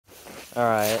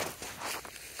Alright.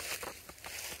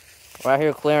 We're out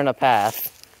here clearing a path.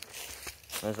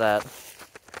 There's that.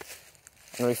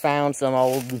 And we found some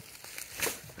old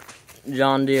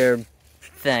John Deere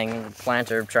thing,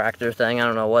 planter, tractor thing, I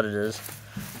don't know what it is.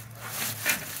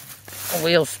 A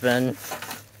wheel spin.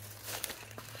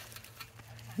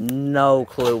 No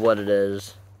clue what it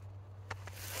is.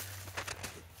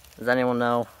 Does anyone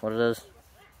know what it is?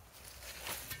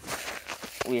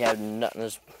 We have nothing.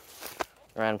 There's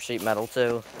random sheet metal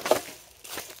too.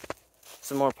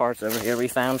 Some more parts over here we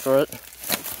found for it.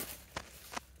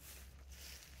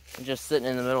 Just sitting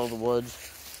in the middle of the woods.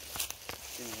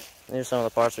 Here's some of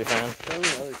the parts we found.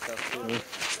 Other stuff too.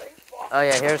 Oh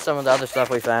yeah, here's some of the other stuff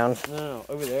we found. No,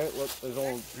 over there, look, there's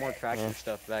all more tractor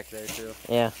stuff back there too.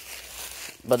 Yeah.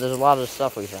 But there's a lot of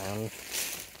stuff we found.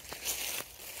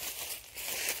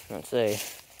 Let's see.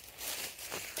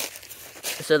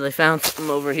 They said they found some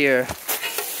over here.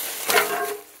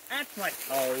 That's my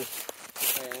toe.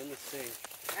 Yeah, and the sink.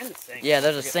 And the sink. Yeah,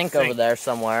 there's a sink over there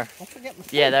somewhere. Don't forget my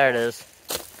Yeah, there it is.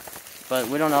 But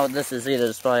we don't know what this is either.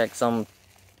 It's probably like some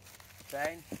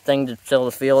thing to fill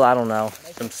the field. I don't know.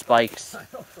 Some spikes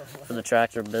for the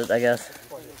tractor bit, I guess.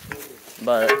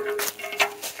 But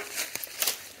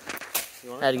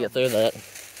had to get through that.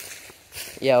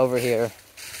 Yeah, over here.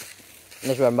 And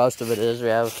this is where most of it is. We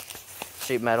have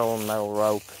sheet metal and metal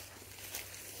rope.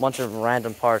 A bunch of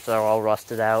random parts that are all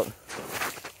rusted out.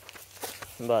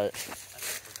 But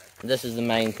this is the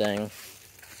main thing.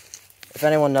 If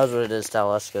anyone knows what it is,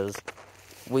 tell us, because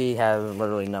we have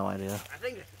literally no idea. I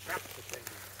think it's a tractor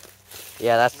thing.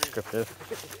 Yeah, that's descriptive.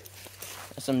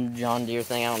 Some John Deere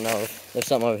thing, I don't know. There's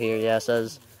something over here, yeah, it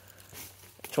says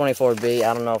 24B.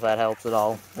 I don't know if that helps at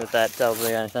all, if that tells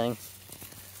me anything.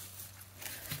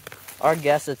 Our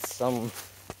guess, it's some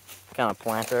kind of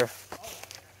planter.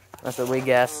 That's what we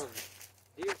guess.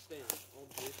 Deer stand.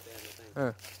 Old deer stand, I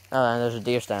think. Oh, and there's a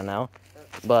deer stand now.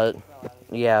 But,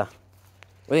 yeah.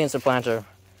 We think it's a planter.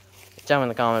 Tell me in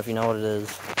the comment if you know what it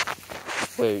is.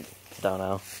 We don't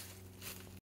know.